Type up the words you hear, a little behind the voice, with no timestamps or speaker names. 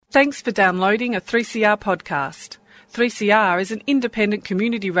Thanks for downloading a 3CR podcast. 3CR is an independent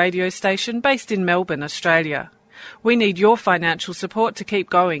community radio station based in Melbourne, Australia. We need your financial support to keep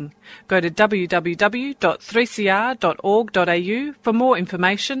going. Go to www.3cr.org.au for more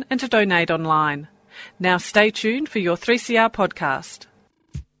information and to donate online. Now stay tuned for your 3CR podcast.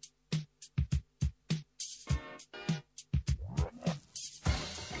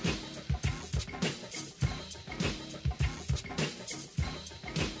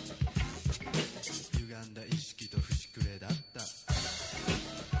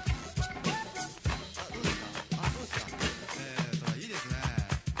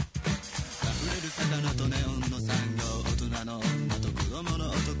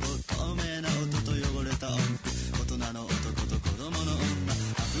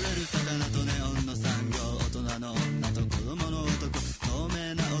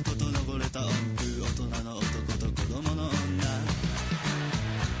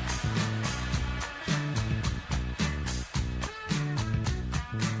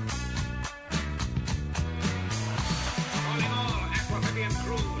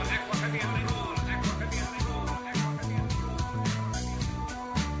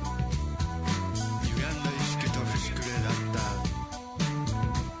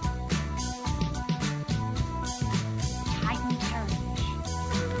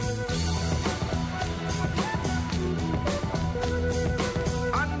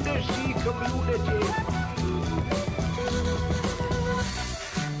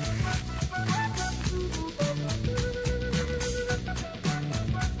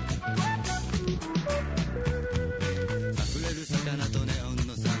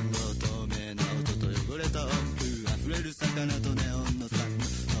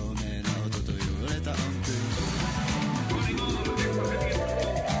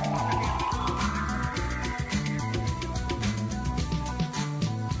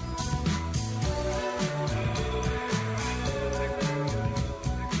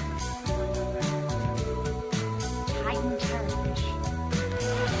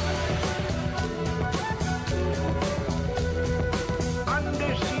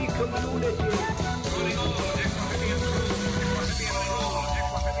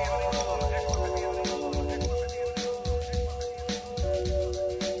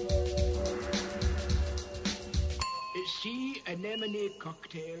 Anemone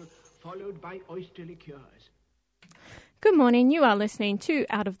cocktail followed by oyster liqueurs. Good morning, you are listening to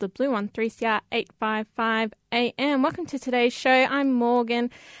Out of the Blue on 3CR 855 AM. Welcome to today's show. I'm Morgan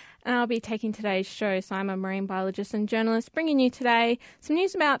and I'll be taking today's show. So I'm a marine biologist and journalist bringing you today some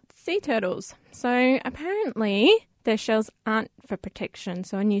news about sea turtles. So apparently their shells aren't for protection.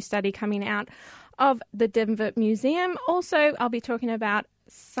 So a new study coming out of the Denver Museum. Also, I'll be talking about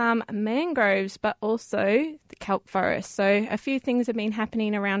some mangroves, but also the kelp forest. So a few things have been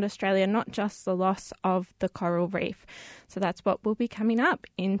happening around Australia, not just the loss of the coral reef. So that's what will be coming up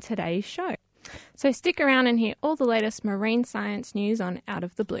in today's show. So stick around and hear all the latest marine science news on Out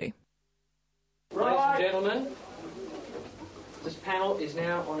of the Blue. Ladies and gentlemen, this panel is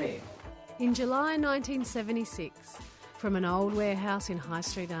now on air. In July 1976, from an old warehouse in High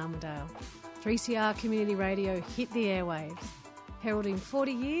Street, Armadale, 3CR Community Radio hit the airwaves, heralding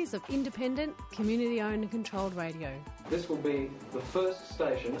 40 years of independent, community-owned and controlled radio. This will be the first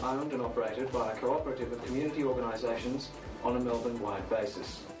station owned and operated by a cooperative of community organisations on a Melbourne-wide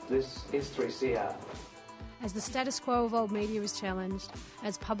basis. This is 3CR. As the status quo of old media is challenged,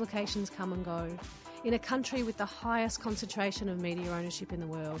 as publications come and go, in a country with the highest concentration of media ownership in the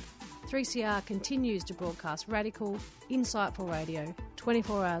world, 3CR continues to broadcast radical, insightful radio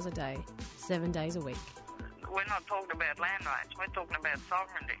 24 hours a day, 7 days a week. We're not talking about land rights, we're talking about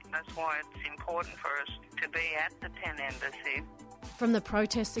sovereignty. That's why it's important for us to be at the 10 Embassy. From the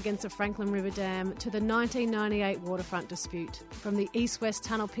protests against the Franklin River Dam to the 1998 waterfront dispute, from the East-West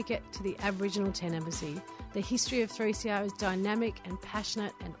Tunnel picket to the Aboriginal 10 Embassy, the history of 3CR is dynamic and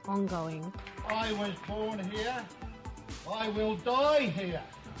passionate and ongoing. I was born here, I will die here,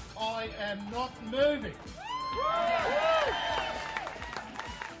 I am not moving.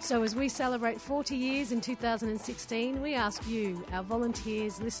 So as we celebrate 40 years in 2016, we ask you, our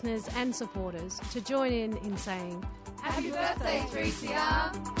volunteers, listeners and supporters, to join in saying, Happy birthday,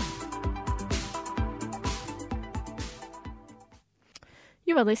 3CR!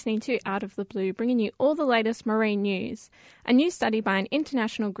 You are listening to Out of the Blue, bringing you all the latest marine news. A new study by an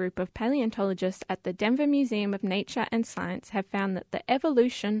international group of paleontologists at the Denver Museum of Nature and Science have found that the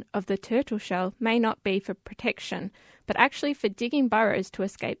evolution of the turtle shell may not be for protection, but actually for digging burrows to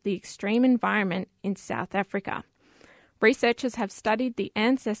escape the extreme environment in South Africa. Researchers have studied the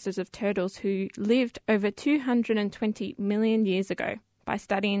ancestors of turtles who lived over 220 million years ago. by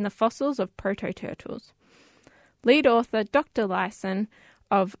studying the fossils of proto-turtles. Lead author Dr. Lyson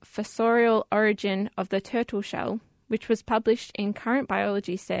of Fossorial Origin of the Turtle Shell, which was published in Current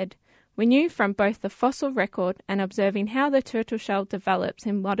Biology, said, "We knew from both the fossil record and observing how the turtle shell develops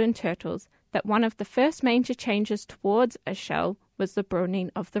in modern turtles that one of the first major changes towards a shell was the broadening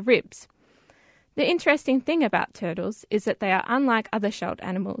of the ribs. The interesting thing about turtles is that they are unlike other shelled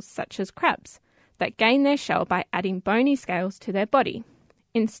animals, such as crabs, that gain their shell by adding bony scales to their body.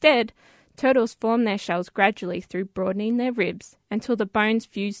 Instead, turtles form their shells gradually through broadening their ribs until the bones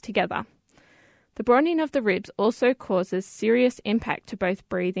fuse together. The broadening of the ribs also causes serious impact to both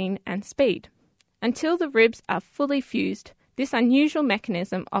breathing and speed. Until the ribs are fully fused, this unusual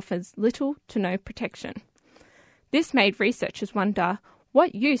mechanism offers little to no protection. This made researchers wonder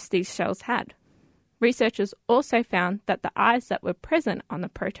what use these shells had. Researchers also found that the eyes that were present on the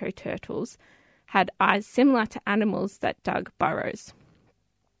proto-turtles had eyes similar to animals that dug burrows.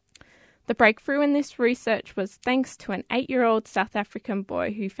 The breakthrough in this research was thanks to an 8-year-old South African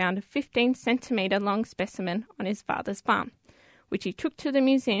boy who found a 15-centimetre long specimen on his father's farm, which he took to the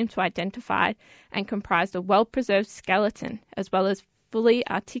museum to identify and comprised a well-preserved skeleton as well as fully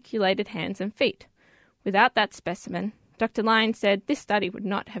articulated hands and feet. Without that specimen, Dr. Lyons said this study would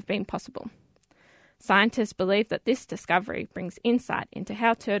not have been possible. Scientists believe that this discovery brings insight into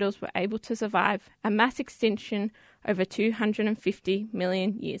how turtles were able to survive a mass extinction over 250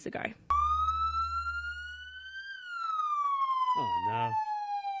 million years ago. Oh, no.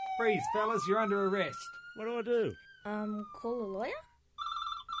 Freeze, fellas, you're under arrest. What do I do? Call a lawyer?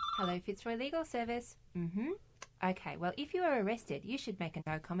 Hello, Fitzroy Legal Service. Okay, well, if you are arrested, you should make a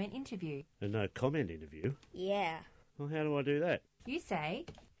no-comment interview. A no-comment interview? Yeah. Well, how do I do that? You say,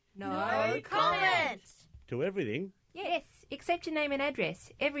 No comment! To everything? Yes, except your name and address.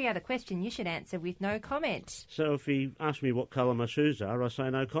 Every other question you should answer with no comment. So if he asks me what colour my shoes are, I say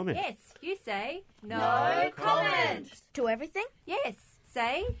no comment? Yes, you say, No comment! To everything? Yes,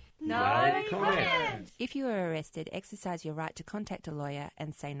 say, No comment! If you are arrested, exercise your right to contact a lawyer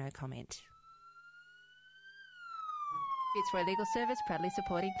and say no comment. Fitzroy Legal Service proudly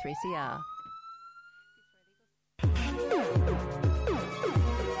supporting 3CR.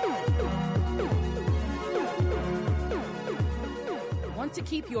 Want to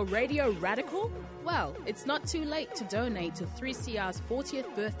keep your radio radical? Well, it's not too late to donate to 3CR's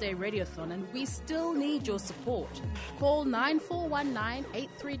 40th birthday radiothon, and we still need your support. Call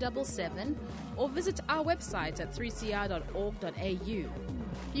 9419-8377 or visit our website at 3cr.org.au.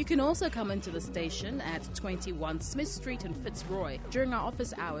 You can also come into the station at 21 Smith Street in Fitzroy during our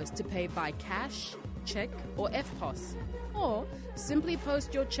office hours to pay by cash, cheque or FPOS. Or simply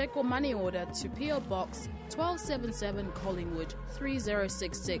post your cheque or money order to PO Box 1277 Collingwood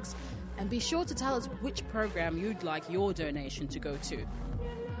 3066 and be sure to tell us which program you'd like your donation to go to.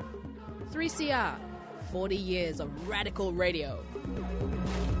 3CR, 40 years of radical radio.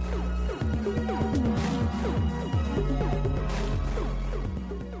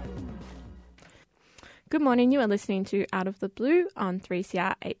 Good morning, you are listening to Out of the Blue on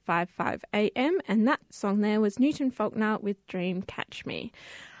 3CR 855 AM, and that song there was Newton Faulkner with Dream Catch Me.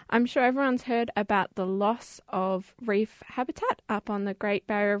 I'm sure everyone's heard about the loss of reef habitat up on the Great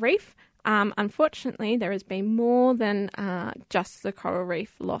Barrier Reef. Unfortunately, there has been more than just the coral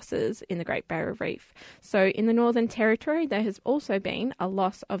reef losses in the Great Barrier Reef. So in the Northern Territory, there has also been a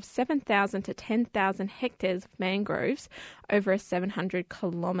loss of 7,000 to 10,000 hectares of mangroves over a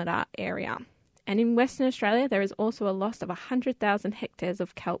 700-kilometre area. And in Western Australia, there is also a loss of 100,000 hectares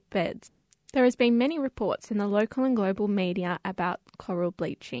of kelp beds. There has been many reports in the local and global media about coral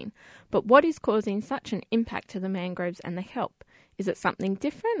bleaching. But what is causing such an impact to the mangroves and the kelp? Is it something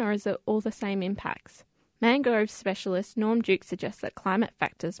different, or is it all the same impacts? Mangrove specialist Norm Duke suggests that climate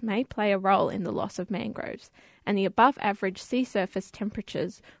factors may play a role in the loss of mangroves, and the above-average sea surface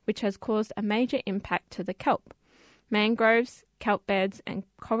temperatures, which has caused a major impact to the kelp. Mangroves, kelp beds and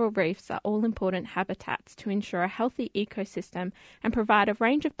coral reefs are all important habitats to ensure a healthy ecosystem and provide a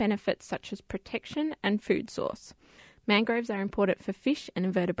range of benefits such as protection and food source. Mangroves are important for fish and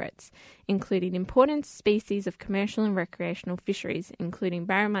invertebrates, including important species of commercial and recreational fisheries, including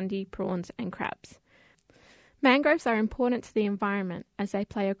barramundi, prawns and crabs. Mangroves are important to the environment as they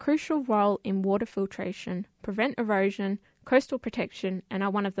play a crucial role in water filtration, prevent erosion, coastal protection, and are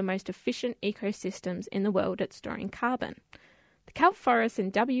one of the most efficient ecosystems in the world at storing carbon. The kelp forests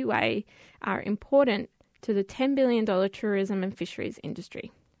in WA are important to the $10 billion tourism and fisheries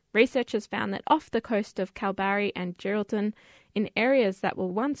industry. Researchers found that off the coast of Kalbarri and Geraldton, in areas that were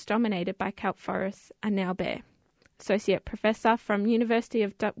once dominated by kelp forests, are now bare. Associate Professor from University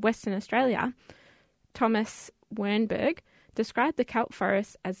of Western Australia, Thomas Wernberg, described the kelp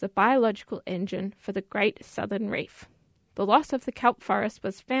forest as the biological engine for the Great Southern Reef. The loss of the kelp forest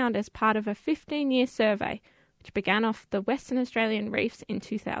was found as part of a 15-year survey, which began off the Western Australian reefs in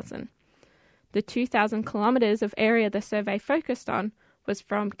 2000. The 2,000 kilometres of area the survey focused on was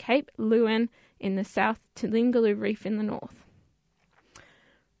from Cape Leeuwin in the south to Lingaloo Reef in the north.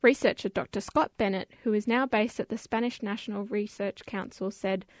 Researcher Dr. Scott Bennett, who is now based at the Spanish National Research Council,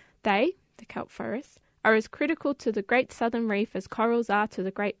 said they, the kelp forests, are as critical to the Great Southern Reef as corals are to the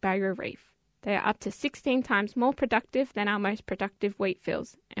Great Barrier Reef. They are up to 16 times more productive than our most productive wheat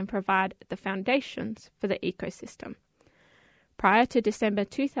fields and provide the foundations for the ecosystem. Prior to December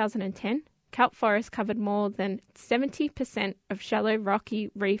 2010, kelp forests covered more than 70% of shallow rocky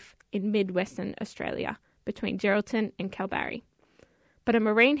reef in mid-Western Australia, between Geraldton and Kalbarri. But a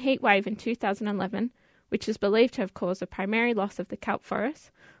marine heatwave in 2011, which is believed to have caused a primary loss of the kelp forests,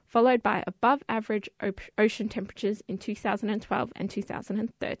 followed by above-average ocean temperatures in 2012 and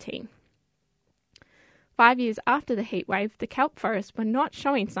 2013. 5 years after the heatwave, the kelp forests were not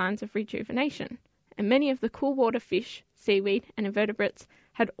showing signs of rejuvenation, and many of the cool water fish, seaweed and invertebrates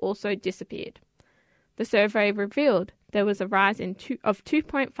had also disappeared. The survey revealed there was a rise of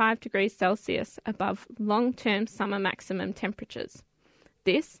 2.5 degrees Celsius above long-term summer maximum temperatures.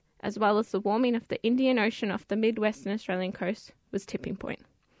 This, as well as the warming of the Indian Ocean off the mid-Western Australian coast, was tipping point.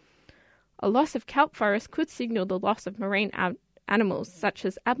 A loss of kelp forest could signal the loss of marine animals such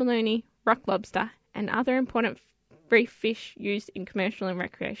as abalone, rock lobster, and other important reef fish used in commercial and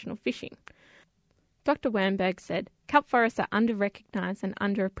recreational fishing. Dr. Wernberg said, kelp forests are under-recognised and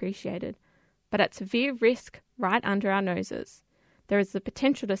underappreciated, but at severe risk right under our noses. There is the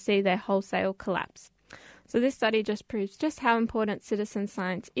potential to see their wholesale collapse. So this study just proves just how important citizen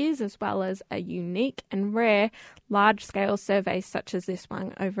science is, as well as a unique and rare large-scale survey such as this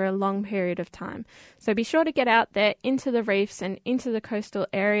one over a long period of time. So be sure to get out there into the reefs and into the coastal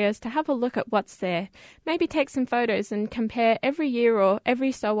areas to have a look at what's there. Maybe take some photos and compare every year or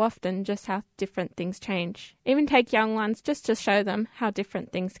every so often just how different things change. Even take young ones just to show them how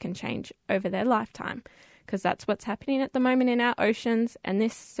different things can change over their lifetime, because that's what's happening at the moment in our oceans, and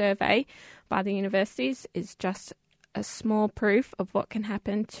this survey by the universities is just a small proof of what can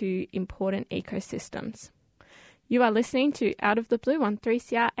happen to important ecosystems. You are listening to Out of the Blue on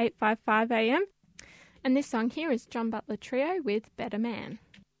 3CR 855 AM, and this song here is John Butler Trio with Better Man.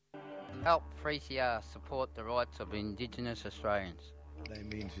 Help 3CR support the rights of Indigenous Australians. They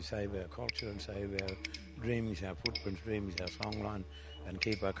mean to save our culture and save our dreams, our footprints, dreams, our songline, and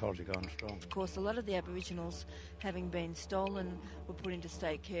keep our culture going strong. Of course, a lot of the Aboriginals, having been stolen, were put into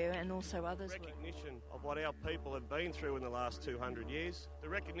state care, and also others. Recognition of what our people have been through in the last 200 years, the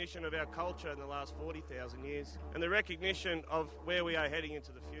recognition of our culture in the last 40,000 years, and the recognition of where we are heading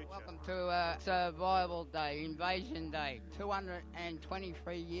into the future. Welcome to Survival Day, Invasion Day.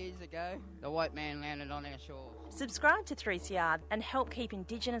 223 years ago, the white man landed on our shores. Subscribe to 3CR and help keep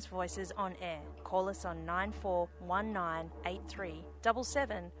Indigenous voices on air. Call us on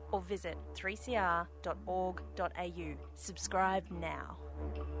 94198377 or visit 3cr.org.au. Subscribe now.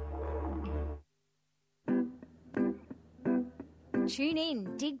 Tune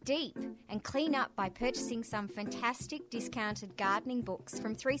in, dig deep, and clean up by purchasing some fantastic discounted gardening books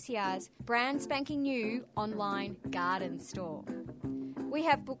from 3CR's brand spanking new online garden store. We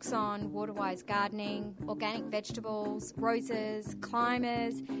have books on water-wise gardening, organic vegetables, roses,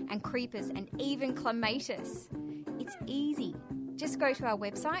 climbers and creepers, and even clematis. It's easy. Just go to our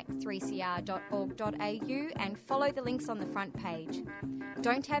website, 3cr.org.au, and follow the links on the front page.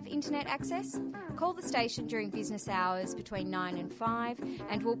 Don't have internet access? Call the station during business hours between 9 and 5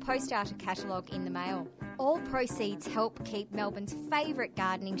 and we'll post out a catalogue in the mail. All proceeds help keep Melbourne's favourite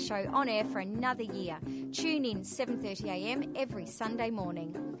gardening show on air for another year. Tune in 7:30am every Sunday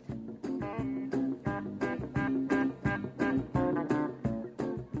morning.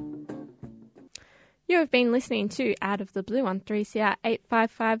 You have been listening to Out of the Blue on 3CR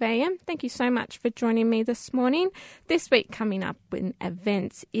 855 AM. Thank you so much for joining me this morning. This week coming up in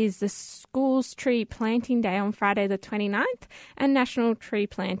events is the School's Tree Planting Day on Friday the 29th and National Tree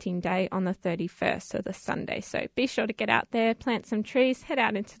Planting Day on the 31st, so the Sunday. So be sure to get out there, plant some trees, head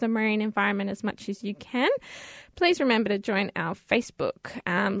out into the marine environment as much as you can. Please remember to join our Facebook,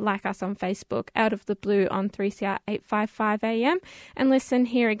 like us on Facebook, Out of the Blue on 3CR 855 AM, and listen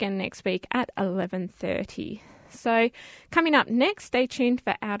here again next week at 11:30. So coming up next, stay tuned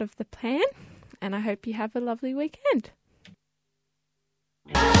for Out of the Plan, and I hope you have a lovely weekend.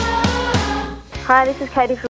 Hi, this is Katie from